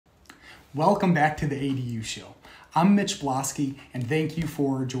Welcome back to the ADU Show. I'm Mitch Blosky, and thank you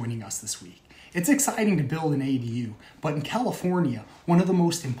for joining us this week. It's exciting to build an ADU, but in California, one of the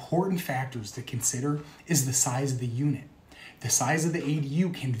most important factors to consider is the size of the unit. The size of the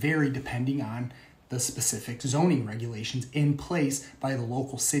ADU can vary depending on the specific zoning regulations in place by the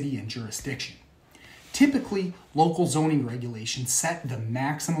local city and jurisdiction. Typically, local zoning regulations set the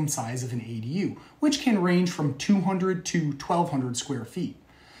maximum size of an ADU, which can range from 200 to 1,200 square feet.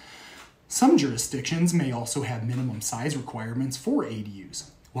 Some jurisdictions may also have minimum size requirements for ADUs,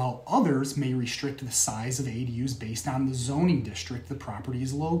 while others may restrict the size of ADUs based on the zoning district the property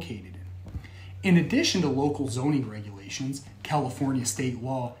is located in. In addition to local zoning regulations, California State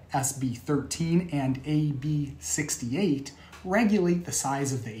Law SB 13 and AB 68 regulate the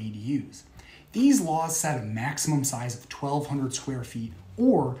size of the ADUs. These laws set a maximum size of 1,200 square feet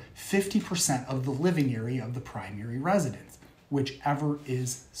or 50% of the living area of the primary residence, whichever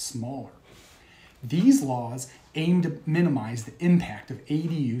is smaller. These laws aim to minimize the impact of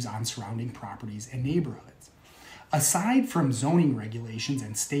ADUs on surrounding properties and neighborhoods. Aside from zoning regulations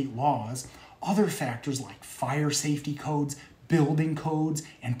and state laws, other factors like fire safety codes, building codes,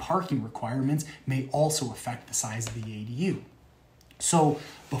 and parking requirements may also affect the size of the ADU. So,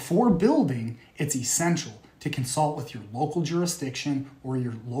 before building, it's essential to consult with your local jurisdiction or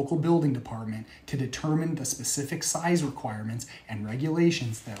your local building department to determine the specific size requirements and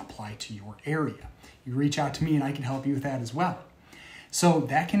regulations that apply to your area. You reach out to me and I can help you with that as well. So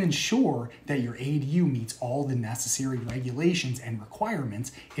that can ensure that your ADU meets all the necessary regulations and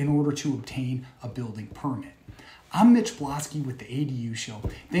requirements in order to obtain a building permit. I'm Mitch Blosky with the ADU Show.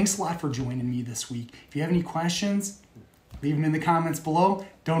 Thanks a lot for joining me this week. If you have any questions, leave them in the comments below.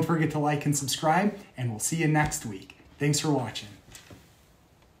 Don't forget to like and subscribe, and we'll see you next week. Thanks for watching.